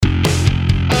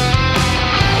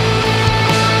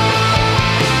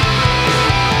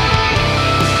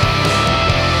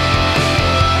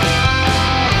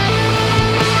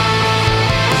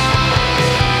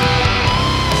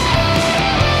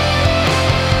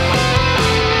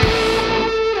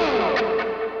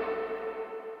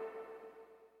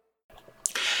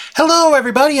Hello,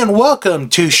 everybody, and welcome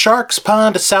to Sharks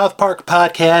Pond, a South Park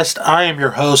podcast. I am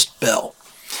your host, Bill.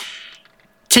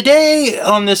 Today,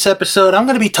 on this episode, I'm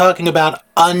going to be talking about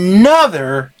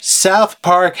another South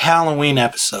Park Halloween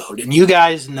episode. And you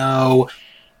guys know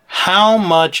how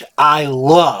much I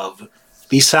love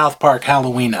these South Park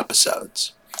Halloween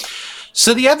episodes.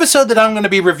 So the episode that I'm going to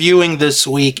be reviewing this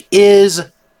week is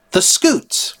The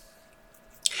Scoots.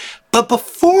 But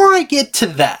before I get to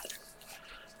that,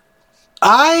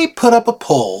 I put up a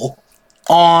poll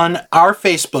on our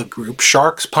Facebook group,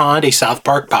 Sharks Pond, a South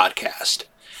Park podcast,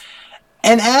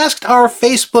 and asked our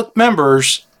Facebook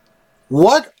members,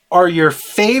 what are your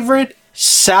favorite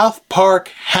South Park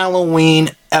Halloween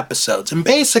episodes? And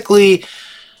basically,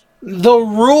 the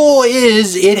rule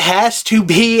is it has to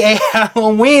be a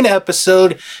Halloween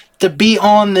episode to be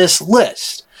on this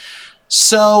list.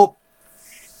 So,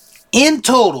 in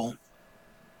total,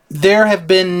 there have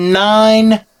been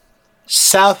 9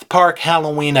 South Park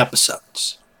Halloween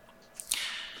episodes.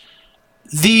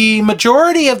 The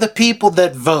majority of the people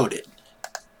that voted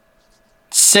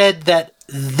said that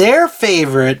their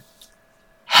favorite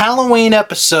Halloween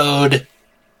episode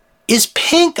is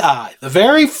Pink Eye, the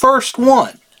very first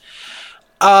one.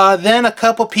 Then a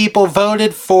couple people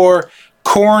voted for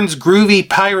Korn's Groovy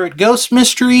Pirate Ghost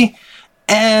Mystery,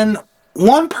 and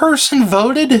one person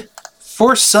voted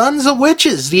for Sons of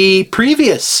Witches, the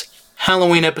previous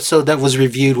Halloween episode that was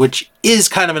reviewed, which is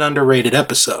kind of an underrated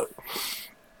episode.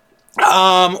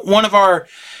 One of our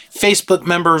Facebook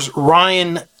members,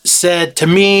 Ryan, said to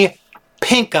me,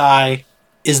 Pink Eye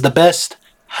is the best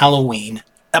Halloween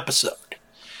episode.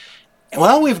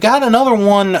 Well, we've got another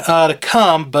one to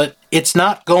come, but it's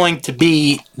not going to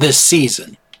be this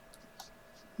season.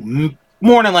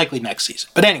 More than likely next season.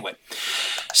 But anyway,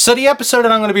 so the episode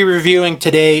that I'm going to be reviewing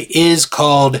today is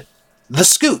called The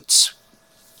Scoots.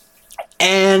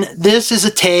 And this is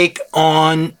a take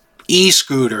on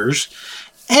e-scooters.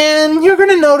 And you're going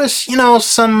to notice,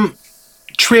 some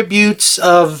tributes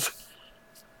of,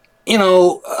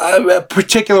 a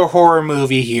particular horror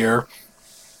movie here.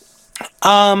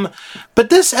 But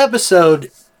this episode,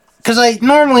 because I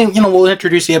normally, will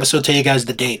introduce the episode, tell you guys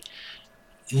the date.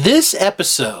 This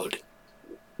episode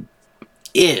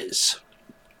is,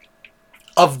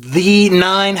 of the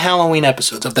 9 Halloween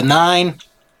episodes, of the 9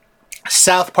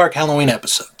 South Park Halloween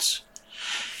episodes,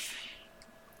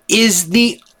 is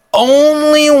the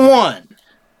only one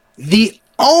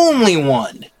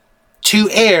to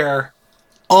air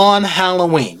on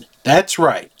Halloween. That's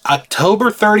right, October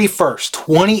 31st,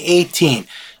 2018.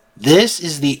 This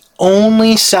is the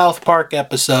only South Park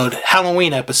episode,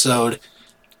 Halloween episode,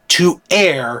 to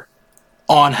air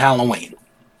on Halloween.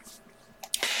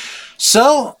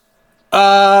 So,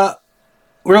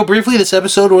 real briefly, this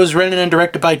episode was written and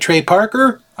directed by Trey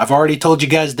Parker. I've already told you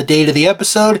guys the date of the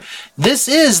episode. This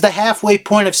is the halfway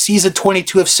point of Season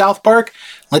 22 of South Park.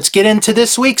 Let's get into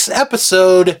this week's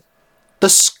episode, The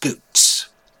Scoots.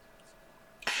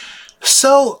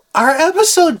 So, our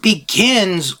episode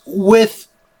begins with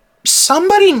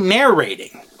somebody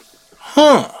narrating.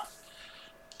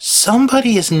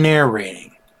 Somebody is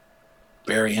narrating.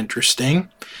 Very interesting.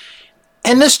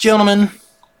 And this gentleman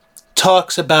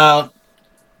talks about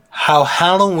how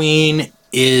Halloween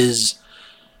is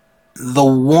the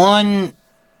one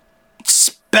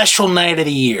special night of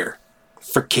the year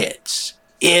for kids.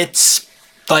 It's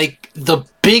like the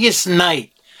biggest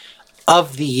night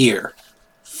of the year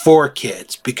for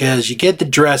kids because you get to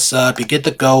dress up, you get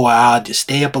to go out, you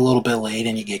stay up a little bit late,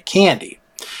 and you get candy.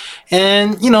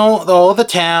 And, all the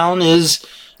town is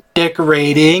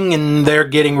decorating and they're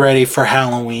getting ready for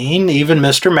Halloween, even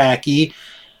Mr. Mackey.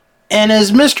 And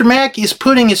as Mr. Mackey is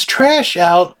putting his trash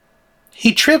out,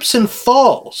 he trips and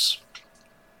falls.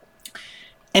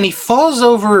 And he falls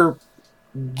over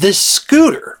this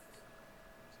scooter.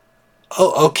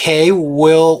 Oh, okay,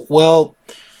 well,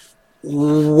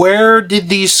 where did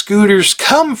these scooters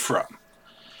come from?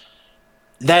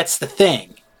 That's the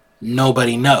thing.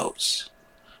 Nobody knows.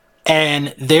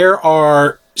 And there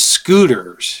are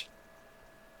scooters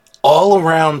all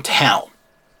around town.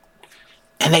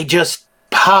 And they just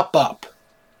pop up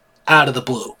out of the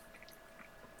blue.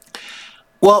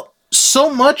 Well, so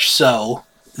much so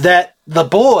that the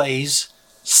boys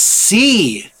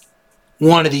see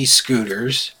one of these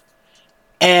scooters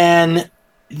and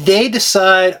they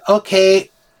decide, okay,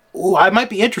 I might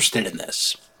be interested in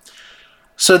this.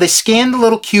 So they scan the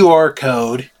little QR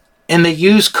code and they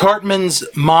use Cartman's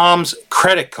mom's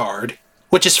credit card,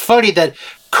 which is funny that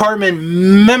Cartman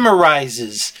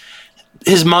memorizes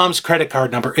his mom's credit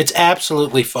card number. It's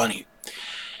absolutely funny.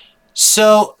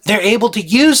 So they're able to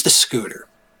use the scooter.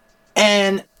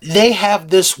 And they have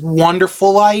this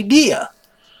wonderful idea.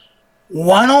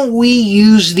 Why don't we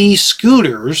use these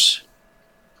scooters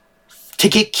to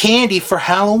get candy for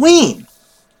Halloween?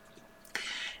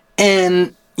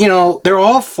 And, they're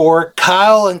all for it.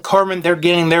 Kyle and Carmen, they're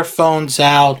getting their phones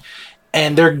out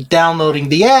and they're downloading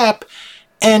the app.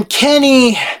 And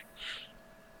Kenny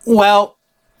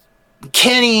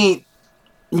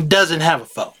doesn't have a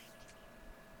phone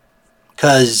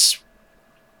because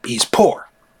he's poor.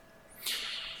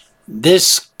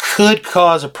 This could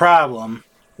cause a problem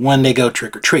when they go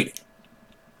trick-or-treating.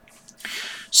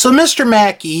 So Mr.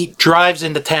 Mackey drives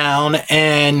into town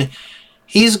and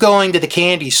he's going to the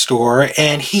candy store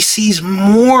and he sees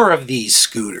more of these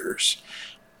scooters.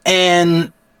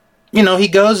 And, he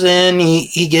goes in,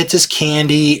 he gets his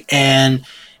candy and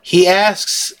he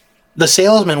asks the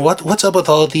salesman, what's up with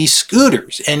all these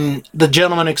scooters? And the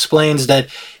gentleman explains that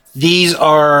these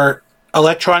are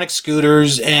electronic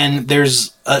scooters and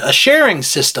there's a sharing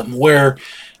system where,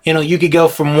 you could go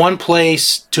from one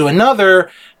place to another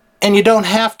and you don't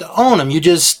have to own them. You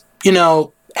just,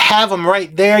 have them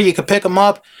right there. You can pick them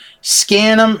up,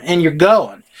 scan them, and you're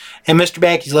going. And Mr.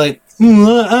 Mackey's like, I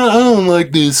don't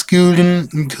like this scooting.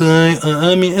 Okay.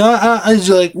 I was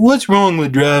like, what's wrong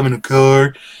with driving a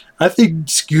car? I think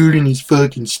scooting is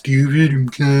fucking stupid.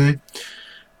 Okay.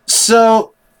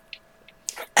 So,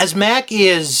 as Mackey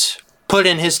is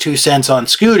putting his 2 cents on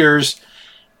scooters,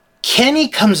 Kenny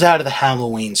comes out of the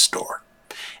Halloween store.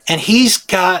 And he's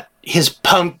got his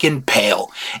pumpkin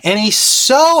pail. And he's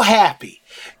so happy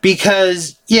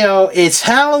because, it's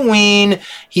Halloween.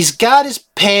 He's got his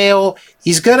pail.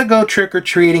 He's going to go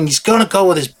trick-or-treating. He's going to go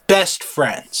with his best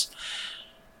friends.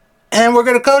 And we're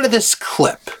going to go to this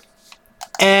clip.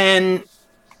 And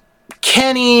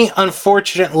Kenny,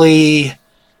 unfortunately,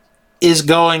 is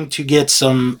going to get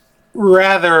some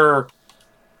rather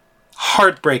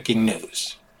heartbreaking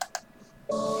news.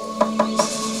 Hey,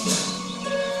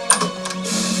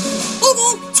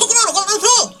 man, check it out. I got my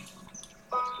pail.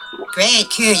 Great,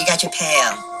 cool, you got your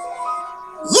pail.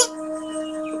 Yeah.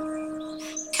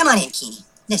 Come on in, Kenny.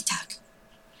 Let's talk.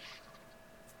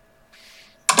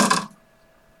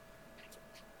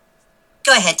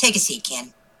 Go ahead, take a seat,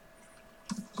 Ken.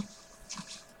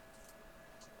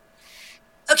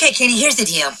 Okay, Kenny, here's the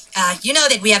deal. You know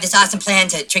that we have this awesome plan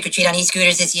to trick-or-treat on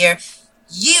e-scooters this year.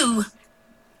 You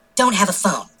don't have a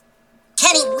phone.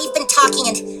 Kenny, we've been talking,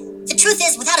 and the truth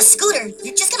is, without a scooter,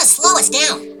 you're just gonna slow us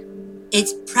down.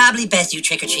 It's probably best you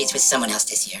trick-or-treats with someone else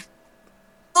this year.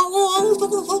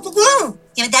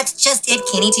 That's just it,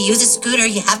 Kenny. To use a scooter,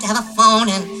 you have to have a phone,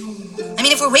 and...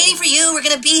 if we're waiting for you, we're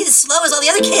gonna be as slow as all the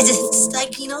other kids. It's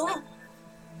like,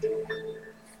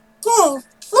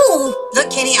 Look,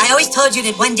 Kenny, I always told you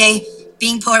that one day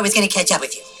being poor was gonna catch up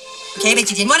with you. Okay, but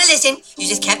you didn't want to listen. You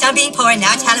just kept on being poor, and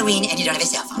now it's Halloween, and you don't have a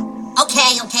cell phone.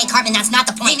 Okay, Cartman, that's not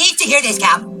the point. He needs to hear this,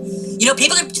 Cal.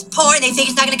 People are just poor, and they think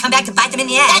it's not gonna come back to bite them in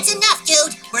the ass. That's enough,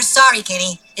 dude. We're sorry,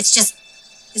 Kenny. It's just...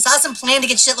 this awesome plan to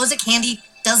get shitloads of candy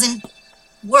doesn't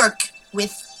work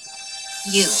with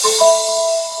you.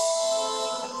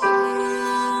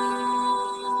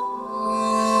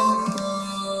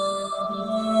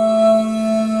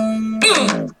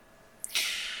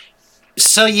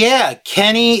 So yeah,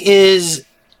 Kenny is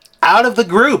out of the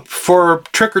group for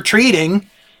trick-or-treating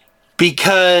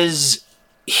because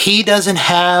he doesn't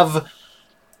have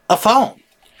a phone.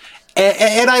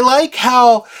 And I like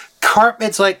how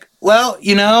Cartman's like, well,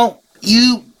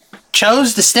 you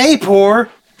chose to stay poor.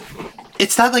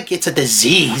 It's not like it's a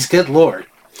disease, good Lord.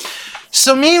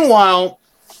 So meanwhile,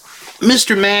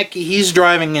 Mr. Mackey, he's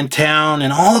driving in town,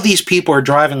 and all these people are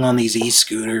driving on these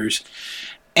e-scooters,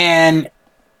 and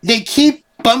they keep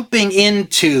bumping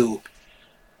into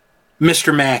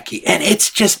Mr. Mackey, and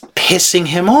it's just pissing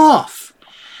him off.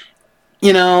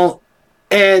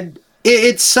 And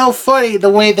it's so funny the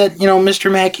way that,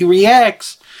 Mr. Mackey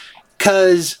reacts,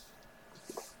 because,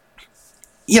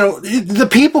 the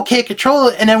people can't control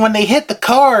it, and then when they hit the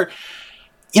car,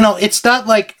 it's not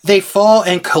like they fall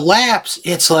and collapse,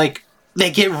 it's like they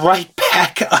get right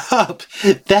back up.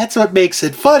 That's what makes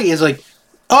it funny, is like,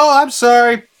 oh, I'm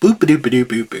sorry,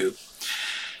 boop-a-doop-a-doop-boop-boop.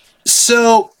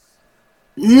 So,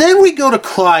 then we go to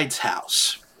Clyde's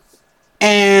house,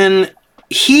 and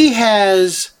he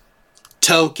has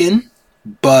Token,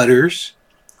 Butters,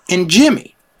 and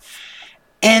Jimmy.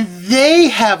 And they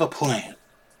have a plan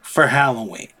for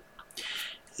Halloween.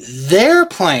 Their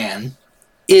plan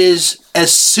is,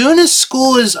 as soon as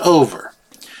school is over,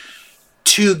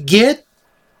 to get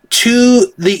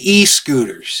to the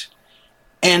e-scooters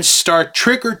and start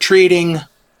trick-or-treating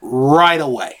right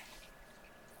away.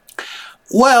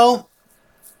 Well,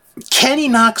 Kenny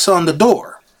knocks on the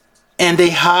door, and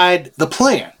they hide the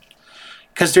plan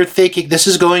because they're thinking this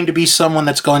is going to be someone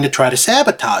that's going to try to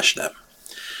sabotage them.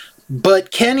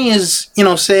 But Kenny is,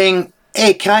 saying,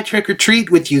 hey, can I trick or treat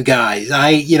with you guys?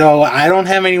 I don't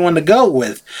have anyone to go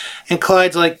with. And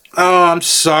Clyde's like, oh, I'm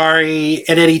sorry.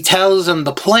 And then he tells him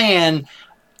the plan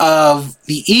of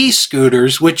the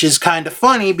e-scooters, which is kind of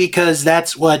funny because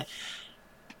that's what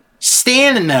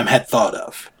Stan and them had thought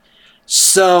of.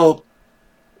 So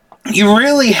you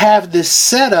really have this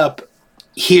setup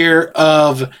here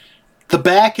of the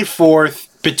back and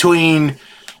forth between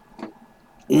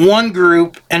one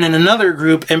group and then another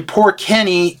group, and poor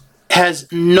Kenny has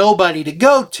nobody to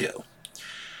go to.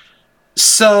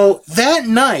 So that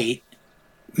night,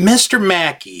 Mr.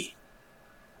 Mackey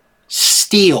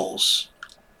steals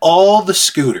all the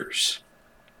scooters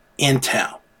in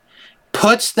town,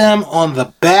 puts them on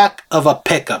the back of a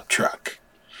pickup truck,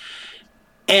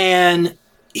 and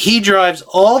he drives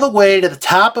all the way to the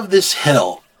top of this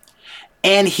hill,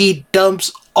 and he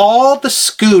dumps all the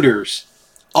scooters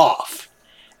off.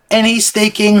 And he's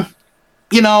thinking,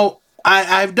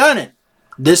 I've done it.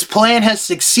 This plan has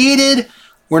succeeded.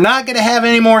 We're not going to have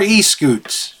any more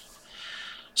e-scoots.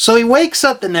 So he wakes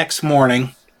up the next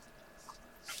morning.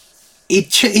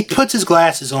 He puts his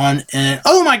glasses on and,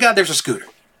 oh my God, there's a scooter.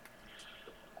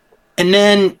 And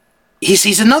then he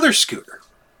sees another scooter.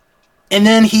 And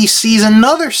then he sees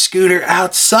another scooter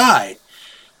outside.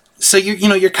 So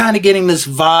you're kind of getting this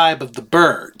vibe of the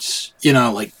birds.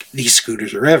 Like these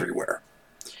scooters are everywhere.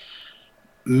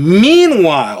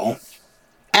 Meanwhile,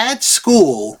 at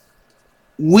school,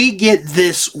 we get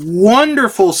this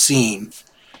wonderful scene,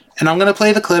 and I'm going to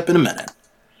play the clip in a minute,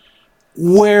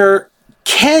 where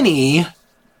Kenny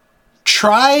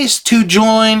tries to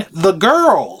join the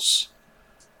girls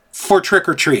for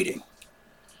trick-or-treating.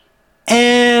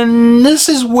 And this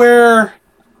is where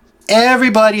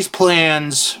everybody's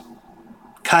plans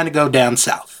kind of go down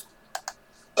south.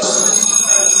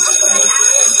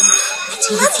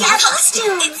 Look at our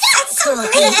costume. That's so great.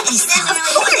 Of course.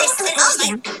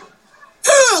 Awesome.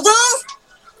 Hey, guys!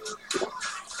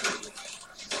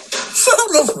 So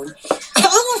listen, I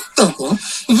was thinking,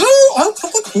 you are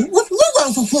trick-or-treat with you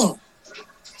guys is here.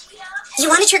 You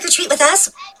want to trick or treat with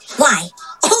us? Why?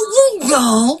 Oh, you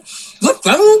know, you're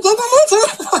very good.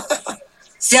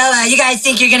 So, you guys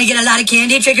think you're gonna get a lot of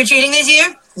candy trick-or-treating this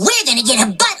year? We're gonna get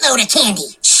a buttload of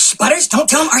candy. Shh, Butters, don't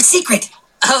tell them our secret.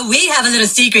 Oh, we have a little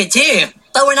secret, too.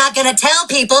 But we're not gonna tell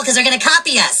people because they're gonna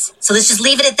copy us. So let's just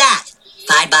leave it at that.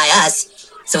 Fine by us.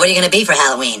 So what are you gonna be for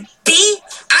Halloween? Be?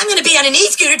 I'm gonna be on an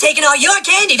e-scooter taking all your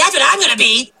candy. That's what I'm gonna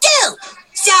be. Dude!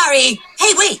 Sorry.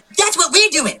 Hey, wait. That's what we're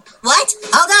doing. What?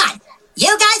 Hold on.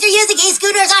 You guys are using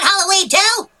e-scooters on Halloween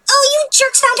too? Oh, you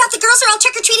jerks found out the girls are all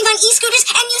trick-or-treating on e-scooters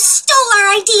and you stole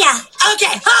our idea.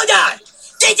 Okay, hold on.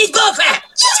 This is bullcrap.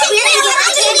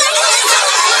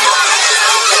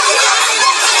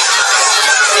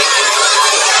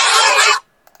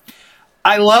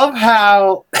 I love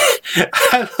how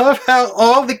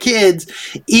all the kids,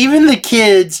 even the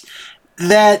kids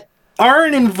that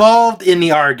aren't involved in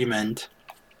the argument,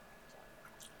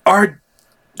 are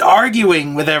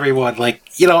arguing with everyone. Like,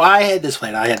 I had this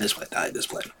plan, I had this plan, I had this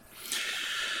plan.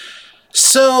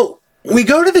 So we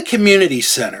go to the community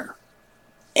center,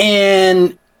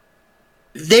 and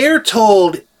they're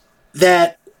told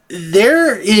that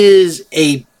there is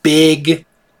a big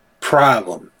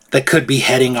problem that could be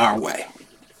heading our way.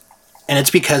 And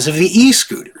it's because of the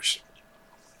e-scooters.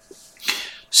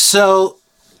 So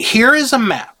here is a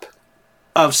map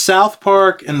of South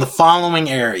Park and the following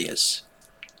areas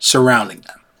surrounding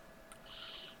them.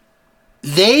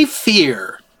 They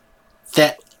fear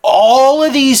that all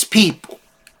of these people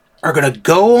are going to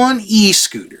go on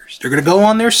e-scooters. They're going to go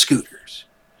on their scooters.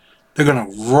 They're going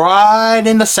to ride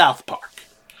into South Park.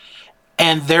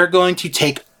 And they're going to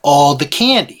take all the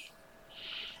candy.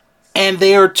 And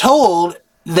they are told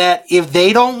that if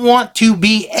they don't want to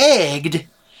be egged,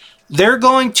 they're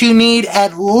going to need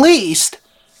at least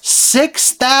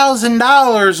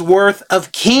 $6,000 worth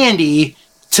of candy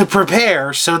to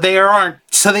prepare so they aren't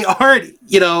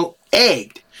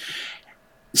egged.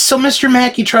 So Mr.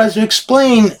 Mackey tries to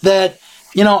explain that,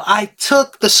 I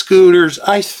took the scooters,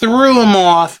 I threw them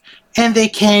off, and they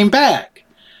came back.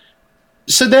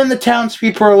 So then the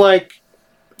townspeople are like,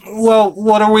 well,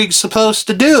 what are we supposed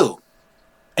to do?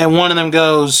 And one of them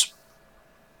goes,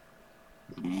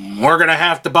 we're going to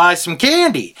have to buy some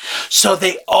candy. So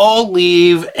they all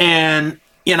leave and,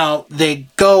 they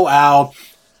go out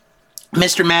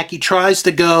Mr. Mackey tries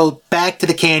to go back to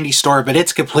the candy store, but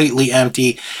it's completely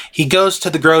empty. He goes to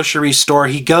the grocery store.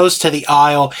 He goes to the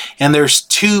aisle, and there's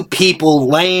two people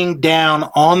laying down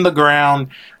on the ground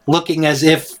looking as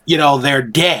if, they're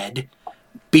dead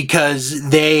because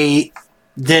they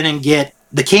didn't get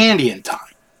the candy in time.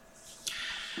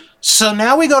 So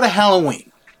now we go to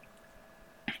Halloween.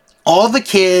 All the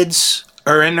kids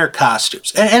are in their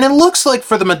costumes. And it looks like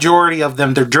for the majority of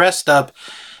them, they're dressed up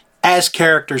as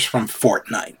characters from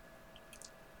Fortnite.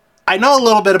 I know a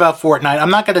little bit about Fortnite. I'm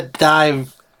not going to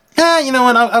dive... you know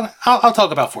what? I'll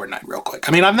talk about Fortnite real quick.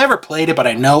 I mean, I've never played it, but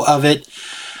I know of it.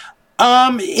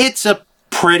 It's a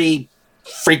pretty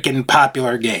freaking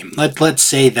popular game. Let's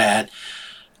say that.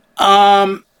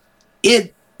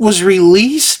 It was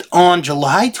released on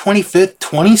July 25th,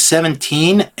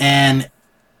 2017, and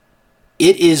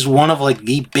it is one of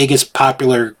the biggest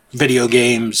popular video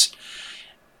games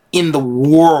in the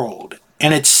world,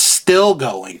 and it's still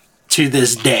going to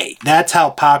this day. That's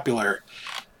how popular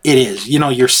it is.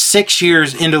 You're 6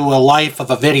 years into a life of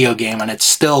a video game, and it's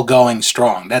still going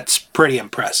strong. That's pretty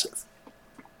impressive.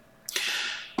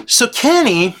 So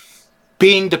Kenny,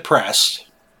 being depressed,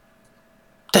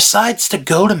 decides to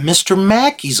go to Mr.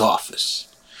 Mackey's office.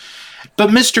 But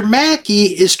Mr. Mackey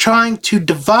is trying to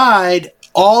divide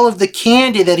all of the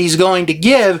candy that he's going to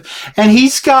give, and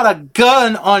he's got a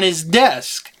gun on his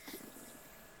desk.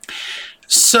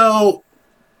 So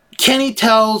Kenny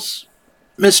tells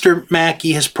Mr.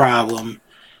 Mackey his problem,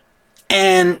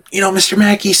 and Mr.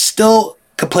 Mackey's still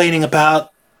complaining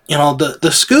about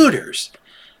the scooters.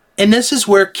 And this is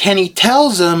where Kenny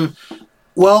tells him,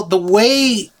 well, the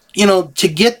way to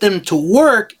get them to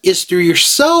work is through your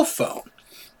cell phone.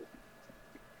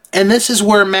 And this is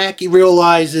where Mackey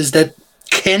realizes that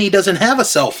Kenny doesn't have a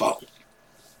cell phone.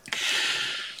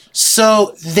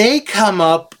 So they come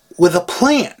up with a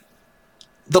plan.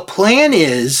 The plan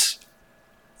is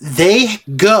they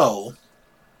go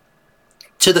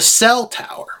to the cell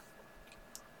tower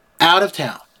out of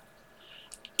town.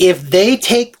 If they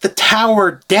take the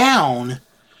tower down,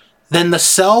 then the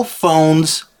cell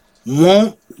phones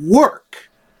won't work.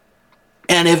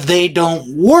 And if they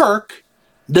don't work,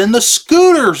 then the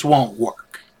scooters won't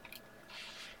work.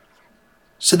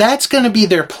 So that's going to be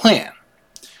their plan.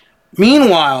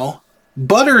 Meanwhile,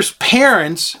 Butter's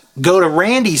parents go to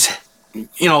Randy's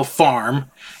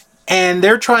farm, and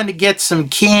they're trying to get some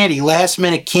candy, last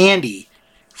minute candy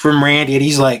from Randy, and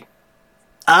he's like,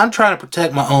 I'm trying to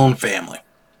protect my own family.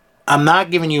 I'm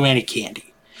not giving you any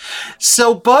candy.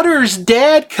 So Butter's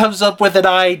dad comes up with an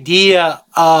idea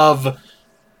of,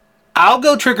 I'll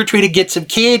go trick-or-treat and get some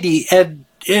candy, and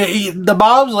the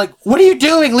mom's like, what are you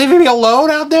doing? Leaving me alone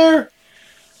out there?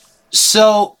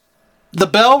 So the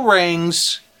bell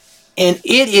rings, and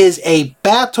it is a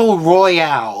battle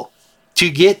royale to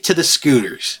get to the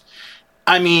scooters.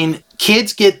 I mean,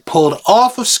 kids get pulled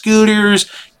off of scooters,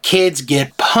 kids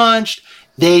get punched,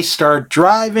 they start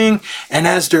driving, and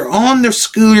as they're on their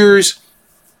scooters,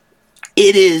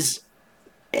 it is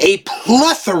a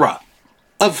plethora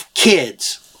of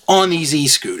kids on these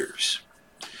e-scooters.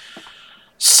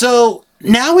 So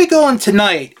now we go on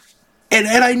tonight, and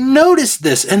I noticed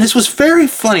this, and this was very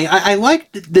funny. I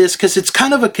liked this because it's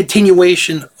kind of a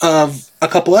continuation of a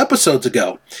couple episodes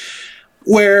ago,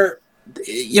 where,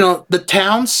 the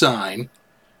town sign,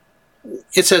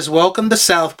 it says, welcome to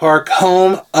South Park,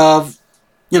 home of,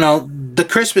 the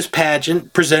Christmas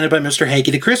pageant presented by Mr.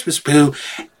 Hanky the Christmas Pooh,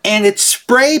 and it's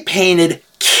spray painted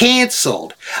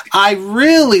canceled. I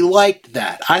really liked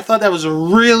that. I thought that was a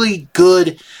really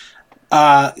good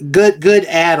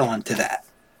add-on to that.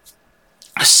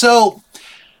 So,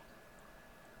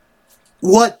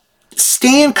 what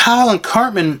Stan, Kyle, and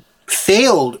Cartman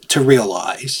failed to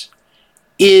realize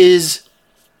is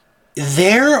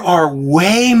there are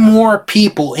way more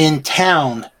people in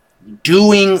town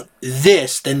doing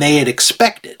this than they had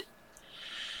expected.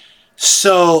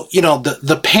 So,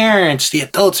 the parents, the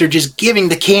adults are just giving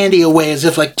the candy away as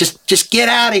if just get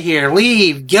out of here,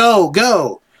 leave,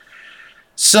 go.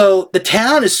 So the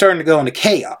town is starting to go into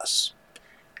chaos.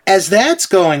 As that's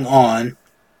going on,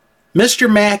 Mr.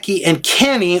 Mackey and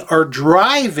Kenny are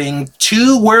driving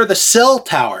to where the cell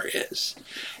tower is.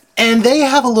 And they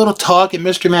have a little talk, and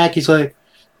Mr. Mackey's like,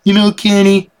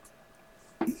 Kenny,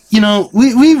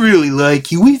 we really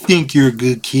like you. We think you're a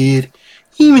good kid.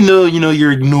 Even though,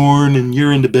 you're ignoring and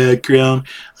you're in the background.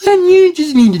 And you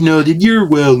just need to know that you're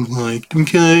well liked,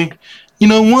 okay?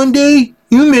 One day,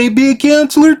 you may be a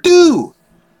counselor too.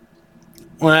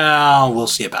 Well, we'll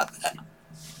see about that.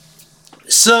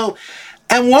 So,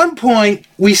 at one point,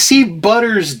 we see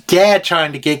Butter's dad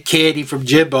trying to get candy from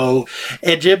Jimbo,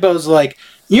 and Jimbo's like,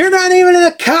 You're not even in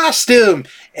a costume.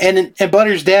 And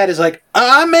Butter's dad is like,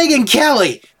 I'm Megyn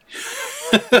Kelly.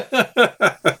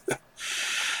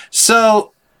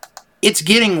 So it's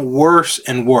getting worse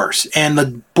and worse. And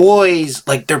the boys,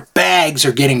 like, their bags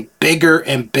are getting bigger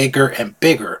and bigger and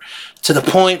bigger to the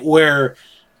point where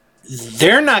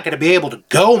they're not going to be able to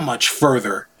go much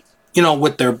further,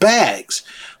 with their bags.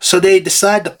 So they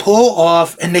decide to pull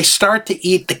off and they start to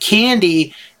eat the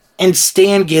candy, and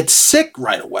Stan gets sick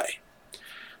right away.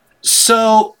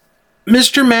 So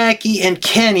Mr. Mackey and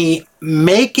Kenny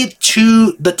make it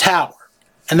to the tower,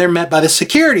 and they're met by the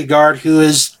security guard who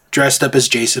is dressed up as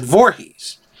Jason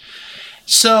Voorhees.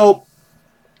 So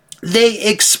they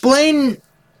explain,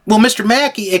 Mr.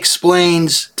 Mackey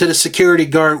explains to the security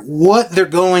guard what they're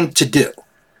going to do.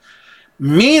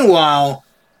 Meanwhile,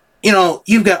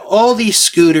 you've got all these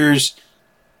scooters,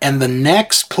 and the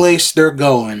next place they're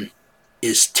going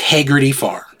is Tegrity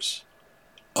Farms.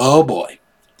 Oh boy.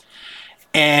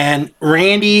 And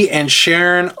Randy and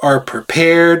Sharon are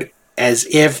prepared as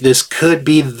if this could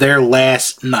be their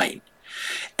last night.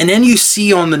 And then you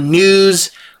see on the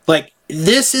news, like,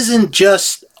 this isn't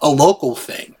just a local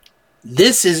thing.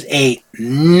 This is a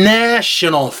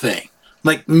national thing.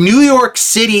 Like, New York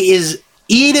City is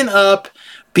eaten up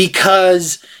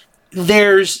because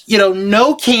there's,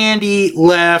 no candy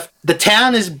left. The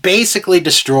town is basically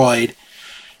destroyed.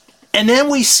 And then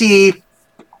we see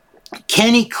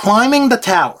Kenny climbing the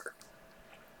tower.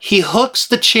 He hooks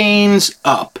the chains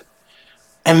up.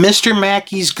 And Mr.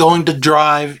 Mackey's going to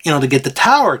drive, to get the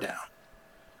tower down.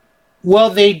 Well,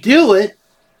 they do it,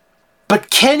 but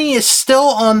Kenny is still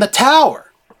on the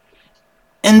tower.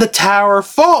 And the tower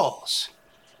falls.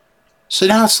 So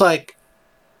now it's like,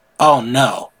 oh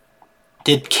no.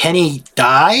 Did Kenny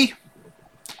die?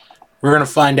 We're going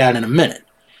to find out in a minute.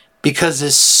 Because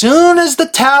as soon as the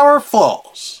tower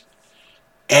falls,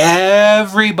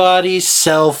 everybody's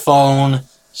cell phone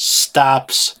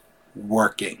stops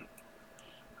working.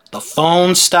 The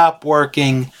phone stopped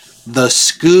working. The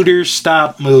scooters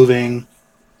stopped moving.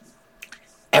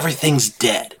 Everything's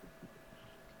dead.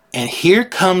 And here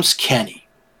comes Kenny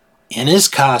in his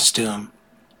costume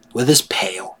with his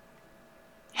pail,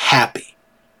 happy.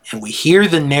 And we hear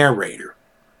the narrator.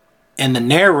 And the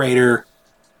narrator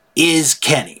is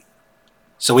Kenny.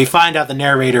 So we find out the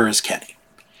narrator is Kenny.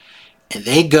 And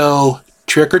they go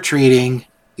trick-or-treating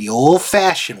the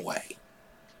old-fashioned way.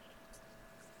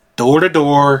 Door to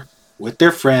door with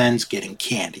their friends getting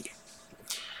candy.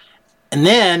 And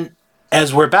then,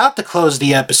 as we're about to close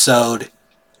the episode,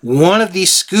 one of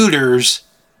these scooters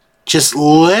just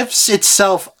lifts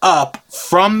itself up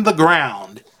from the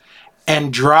ground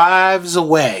and drives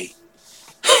away.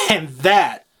 And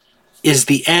that is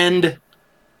the end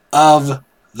of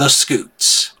the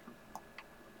Scoots.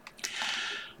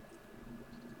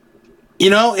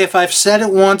 If I've said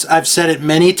it once, I've said it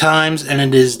many times, and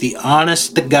it is the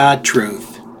honest to God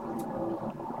truth.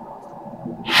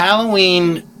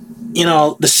 Halloween,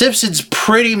 the Simpsons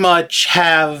pretty much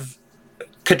have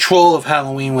control of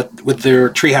Halloween with their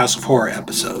Treehouse of Horror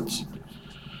episodes.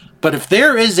 But if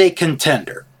there is a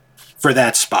contender for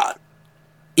that spot,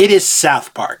 it is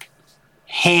South Park.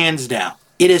 Hands down.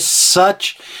 It is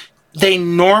such... They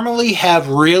normally have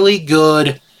really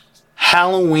good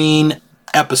Halloween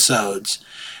episodes.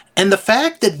 And the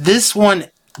fact that this one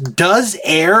does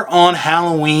air on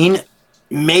Halloween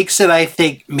makes it, I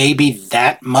think, maybe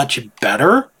that much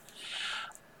better.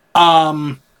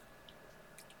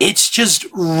 It's just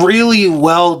really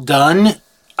well done.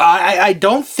 I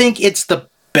don't think it's the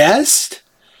best.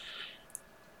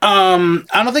 I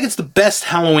don't think it's the best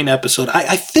Halloween episode.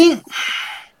 I think...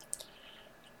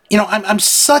 I'm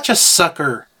such a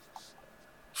sucker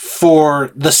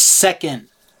for the second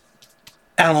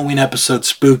Halloween episode,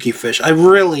 Spooky Fish. I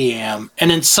really am.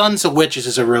 And then Sons of Witches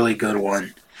is a really good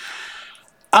one.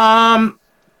 I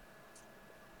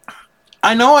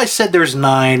know I said there's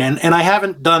 9, and I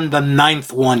haven't done the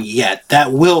 9th one yet.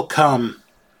 That will come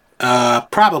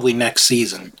probably next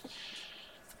season.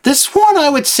 This one, I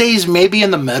would say, is maybe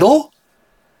in the middle.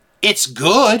 It's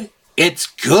good. It's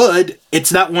good.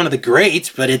 It's not one of the greats,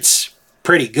 but it's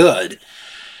pretty good.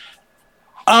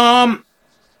 I'm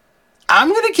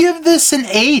going to give this an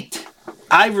 8.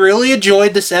 I really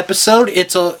enjoyed this episode.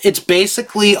 It's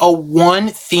basically a one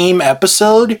theme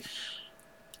episode.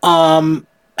 Halloween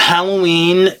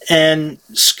and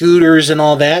scooters and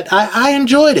all that. I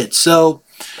enjoyed it. So,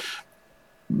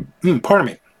 pardon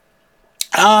me.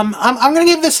 I'm going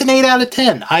to give this an 8 out of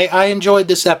 10. I enjoyed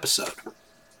this episode.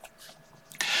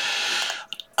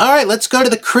 Alright, let's go to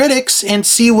the critics and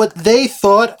see what they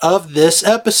thought of this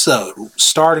episode.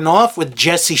 Starting off with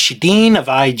Jesse Shadeen of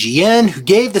IGN, who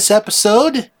gave this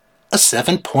episode a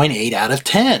 7.8 out of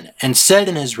 10, and said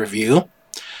in his review,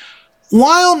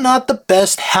 "While not the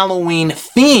best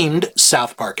Halloween-themed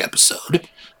South Park episode,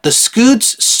 The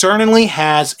Scoots certainly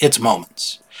has its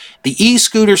moments. The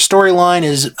e-scooter storyline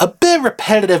is a bit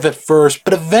repetitive at first,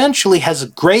 but eventually has a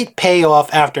great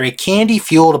payoff after a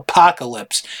candy-fueled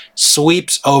apocalypse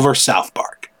sweeps over South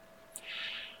Park."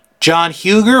 John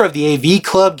Huger of the AV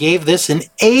Club gave this an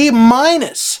A-,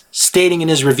 stating in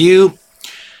his review,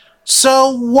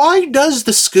 "So why does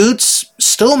The Scoots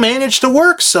still manage to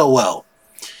work so well?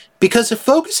 Because it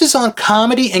focuses on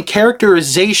comedy and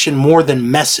characterization more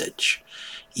than message.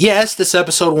 Yes, this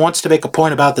episode wants to make a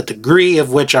point about the degree of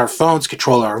which our phones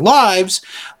control our lives,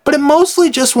 but it mostly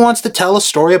just wants to tell a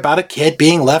story about a kid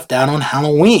being left out on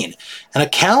Halloween and a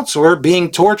counselor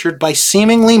being tortured by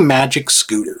seemingly magic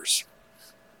scooters."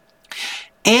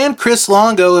 And Chris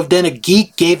Longo of Den of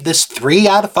Geek gave this 3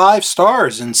 out of 5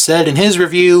 stars and said in his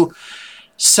review,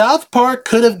 "South Park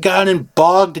could have gotten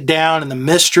bogged down in the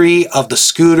mystery of the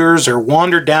scooters or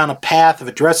wandered down a path of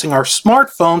addressing our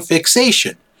smartphone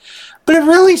fixation. But it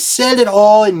really said it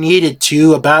all it needed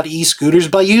to about e-scooters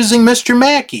by using Mr.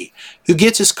 Mackey, who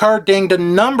gets his car dinged a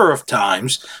number of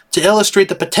times to illustrate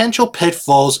the potential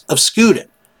pitfalls of scooting."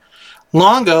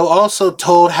 Longo also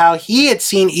told how he had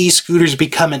seen e-scooters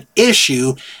become an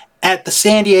issue at the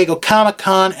San Diego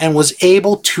Comic-Con and was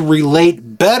able to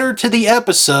relate better to the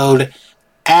episode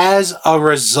as a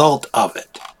result of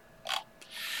it.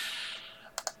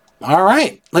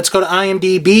 Alright, let's go to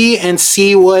IMDb and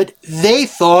see what they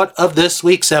thought of this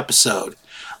week's episode.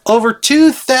 Over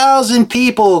 2,000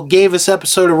 people gave this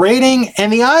episode a rating,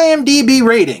 and the IMDb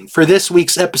rating for this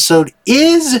week's episode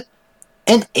is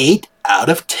an 8 out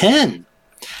of 10.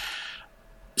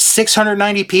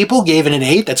 690 people gave it an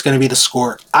 8. That's going to be the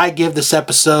score I give this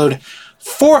episode.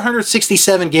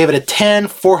 467 gave it a 10.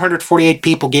 448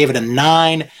 people gave it a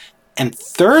 9. And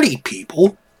 30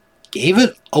 people gave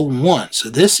it a 1. So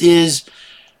this is,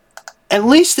 at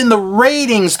least in the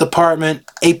ratings department,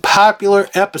 a popular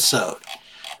episode.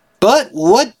 But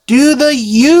what do the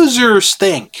users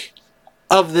think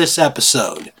of this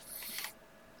episode?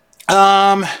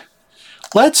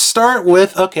 Let's start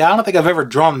with, okay, I don't think I've ever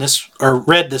drawn this or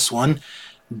read this one.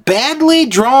 Badly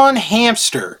Drawn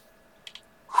Hamster.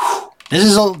 Whew. This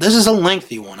is a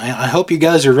lengthy one. I hope you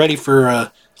guys are ready for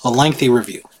a lengthy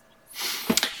review.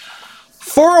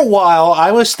 For a while,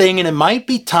 I was thinking it might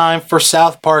be time for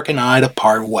South Park and I to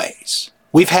part ways.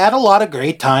 We've had a lot of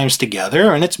great times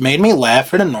together, and it's made me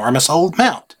laugh an enormous old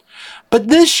amount. But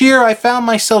this year, I found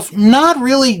myself not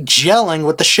really gelling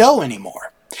with the show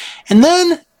anymore. And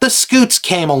then The Scoots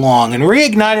came along and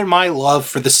reignited my love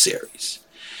for the series.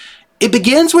 It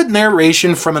begins with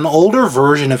narration from an older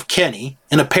version of Kenny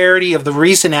in a parody of the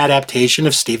recent adaptation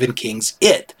of Stephen King's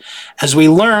It, as we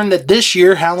learn that this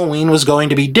year Halloween was going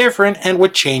to be different and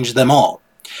would change them all.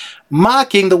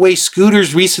 Mocking the way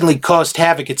scooters recently caused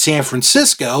havoc at San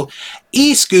Francisco,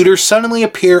 e-scooters suddenly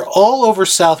appear all over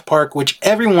South Park, which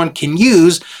everyone can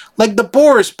use, like the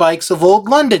Boris bikes of old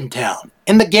London town.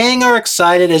 And the gang are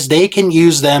excited as they can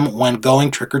use them when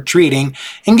going trick-or-treating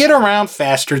and get around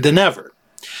faster than ever.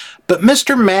 But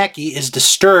Mr. Mackey is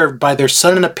disturbed by their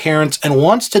sudden appearance and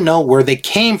wants to know where they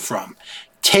came from,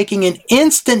 taking an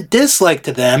instant dislike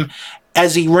to them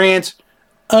as he rants,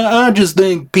 I just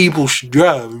think people should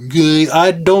drive, okay?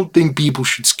 I don't think people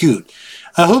should scoot.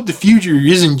 I hope the future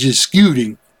isn't just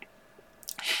scooting.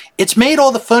 It's made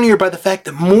all the funnier by the fact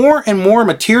that more and more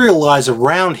materialize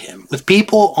around him, with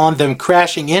people on them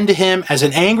crashing into him, as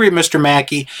an angry Mr.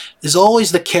 Mackey is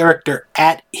always the character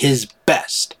at his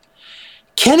best.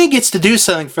 Kenny gets to do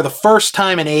something for the first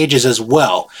time in ages as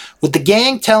well, with the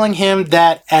gang telling him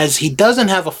that as he doesn't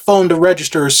have a phone to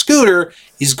register a scooter,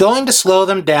 he's going to slow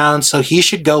them down, so he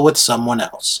should go with someone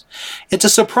else. It's a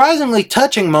surprisingly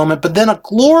touching moment, but then a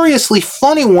gloriously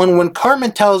funny one when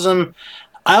Cartman tells him,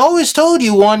 I always told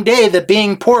you one day that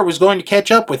being poor was going to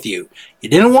catch up with you. You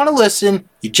didn't want to listen,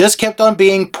 you just kept on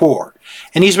being poor.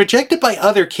 And he's rejected by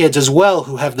other kids as well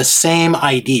who have the same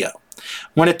idea.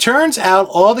 When it turns out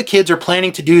all the kids are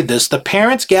planning to do this, the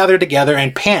parents gather together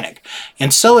and panic.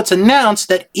 And so it's announced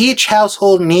that each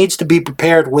household needs to be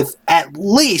prepared with at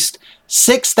least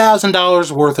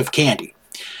 $6,000 worth of candy.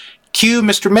 Cue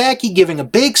Mr. Mackey giving a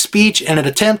big speech in an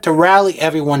attempt to rally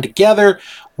everyone together,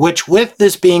 which, with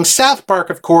this being South Park,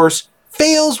 of course,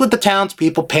 fails with the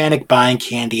townspeople panic buying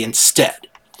candy instead.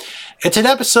 It's an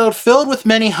episode filled with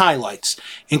many highlights,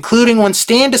 including when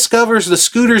Stan discovers the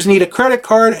scooters need a credit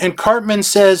card and Cartman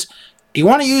says, Do you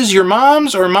want to use your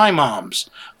mom's or my mom's?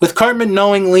 With Cartman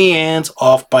knowing Leanne's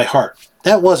off by heart.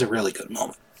 That was a really good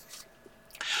moment.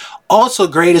 Also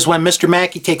great is when Mr.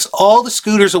 Mackey takes all the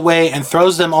scooters away and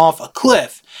throws them off a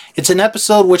cliff. It's an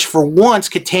episode which for once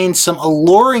contains some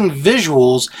alluring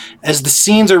visuals as the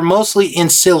scenes are mostly in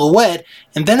silhouette,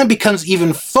 and then it becomes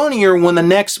even funnier when the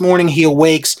next morning he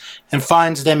awakes and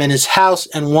finds them in his house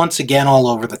and once again all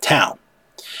over the town.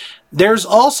 There's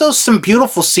also some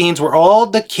beautiful scenes where all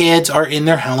the kids are in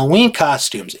their Halloween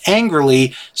costumes,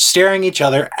 angrily staring each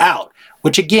other out,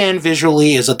 which again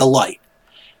visually is a delight.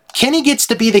 Kenny gets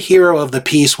to be the hero of the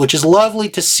piece, which is lovely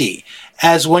to see,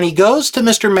 as when he goes to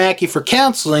Mr. Mackey for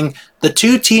counseling, the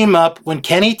two team up when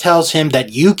Kenny tells him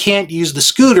that you can't use the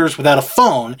scooters without a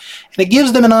phone, and it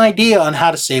gives them an idea on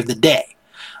how to save the day.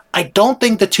 I don't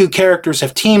think the two characters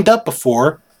have teamed up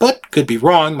before, but could be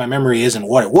wrong, my memory isn't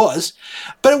what it was,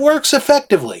 but it works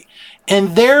effectively.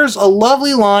 And there's a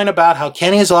lovely line about how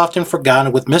Kenny is often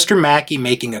forgotten, with Mr. Mackey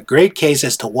making a great case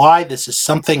as to why this is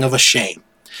something of a shame.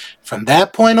 From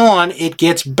that point on, it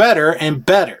gets better and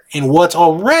better in what's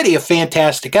already a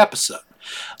fantastic episode.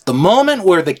 The moment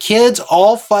where the kids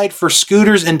all fight for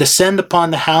scooters and descend upon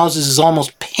the houses is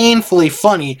almost painfully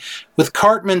funny, with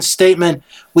Cartman's statement,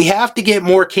 "We have to get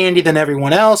more candy than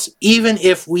everyone else, even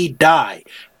if we die,"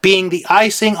 being the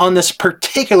icing on this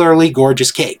particularly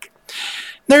gorgeous cake.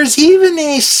 There's even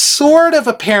a sort of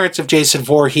appearance of Jason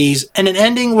Voorhees and an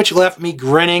ending which left me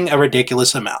grinning a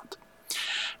ridiculous amount.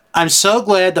 I'm so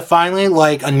glad to finally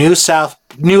like a new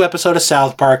episode of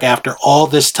South Park after all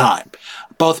this time.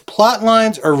 Both plot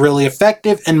lines are really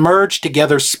effective and merge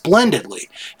together splendidly,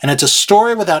 and it's a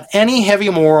story without any heavy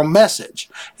moral message.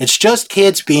 It's just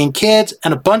kids being kids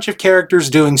and a bunch of characters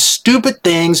doing stupid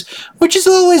things, which is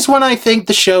always when I think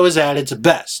the show is at its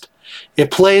best.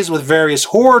 It plays with various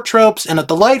horror tropes in a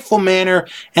delightful manner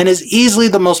and is easily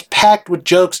the most packed with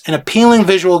jokes and appealing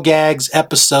visual gags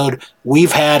episode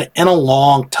we've had in a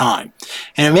long time.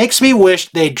 And it makes me wish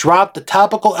they'd drop the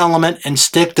topical element and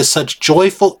stick to such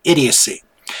joyful idiocy.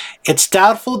 It's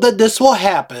doubtful that this will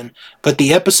happen, but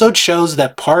the episode shows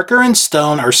that Parker and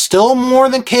Stone are still more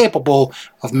than capable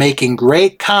of making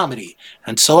great comedy,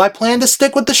 and so I plan to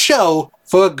stick with the show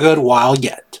for a good while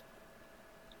yet.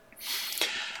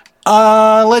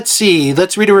 Let's see.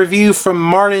 Let's read a review from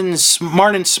Martin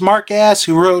Smartass,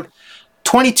 who wrote,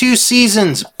 22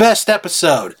 seasons, best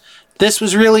episode. This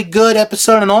was really good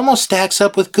episode and almost stacks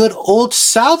up with good old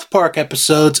South Park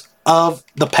episodes of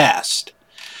the past.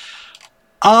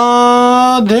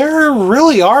 There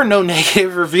really are no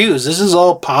negative reviews. This is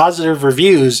all positive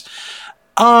reviews.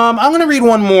 I'm going to read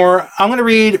one more. I'm going to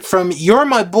read from You're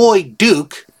My Boy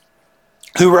Duke,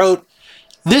 who wrote,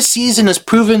 this season has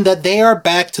proven that they are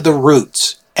back to the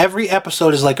roots. Every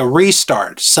episode is like a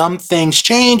restart. Some things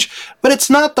change, but it's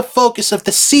not the focus of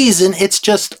the season, it's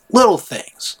just little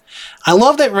things. I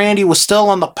love that Randy was still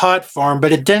on the pot farm,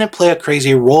 but it didn't play a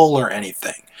crazy role or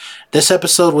anything. This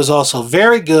episode was also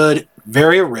very good,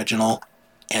 very original,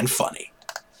 and funny.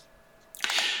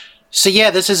 So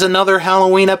yeah, this is another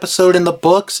Halloween episode in the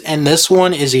books, and this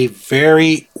one is a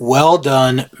very well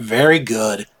done, very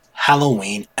good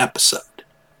Halloween episode.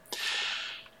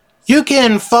 You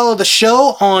can follow the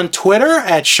show on Twitter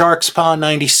at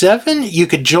SharksPond97. You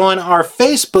could join our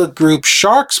Facebook group,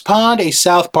 Sharks Pond, a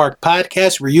South Park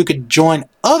podcast, where you could join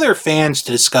other fans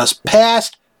to discuss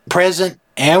past, present,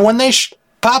 and when they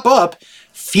pop up,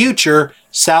 future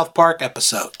South Park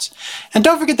episodes. And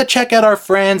don't forget to check out our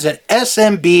friends at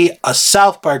SMB, a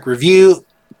South Park review,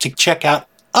 to check out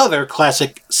other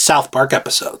classic South Park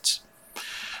episodes.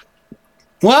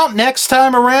 Well, next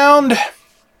time around,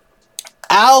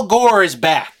 Al Gore is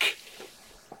back.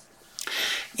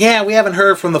 Yeah, we haven't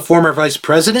heard from the former vice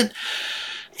president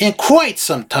in quite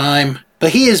some time,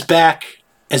 but he is back,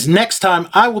 as next time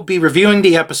I will be reviewing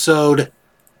the episode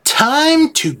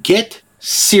Time to Get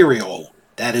Cereal.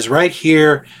 That is right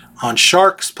here on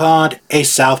Sharks Pond, a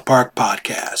South Park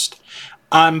podcast.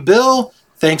 I'm Bill.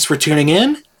 Thanks for tuning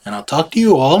in, and I'll talk to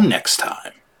you all next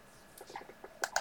time.